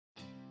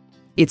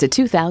It's a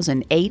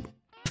 2008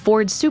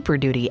 Ford Super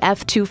Duty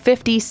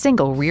F-250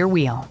 single rear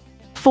wheel.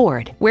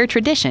 Ford, where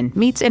tradition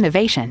meets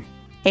innovation.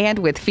 And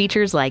with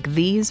features like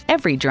these,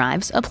 every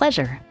drive's a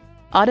pleasure.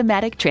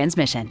 Automatic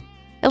transmission,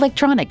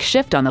 electronic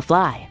shift on the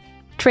fly,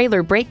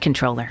 trailer brake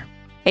controller,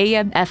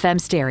 AM/FM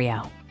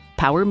stereo,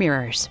 power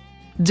mirrors,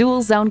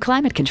 dual zone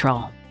climate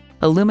control,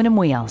 aluminum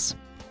wheels,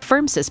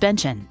 firm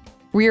suspension,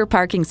 rear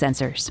parking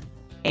sensors,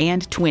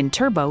 and twin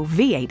turbo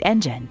V8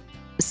 engine.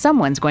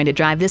 Someone's going to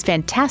drive this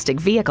fantastic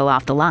vehicle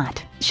off the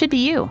lot. Should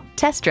be you.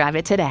 Test drive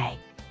it today.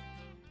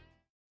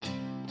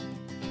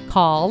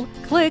 Call,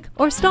 click,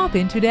 or stop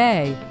in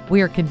today.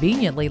 We are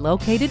conveniently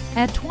located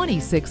at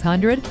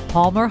 2600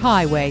 Palmer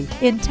Highway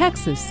in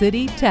Texas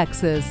City,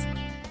 Texas.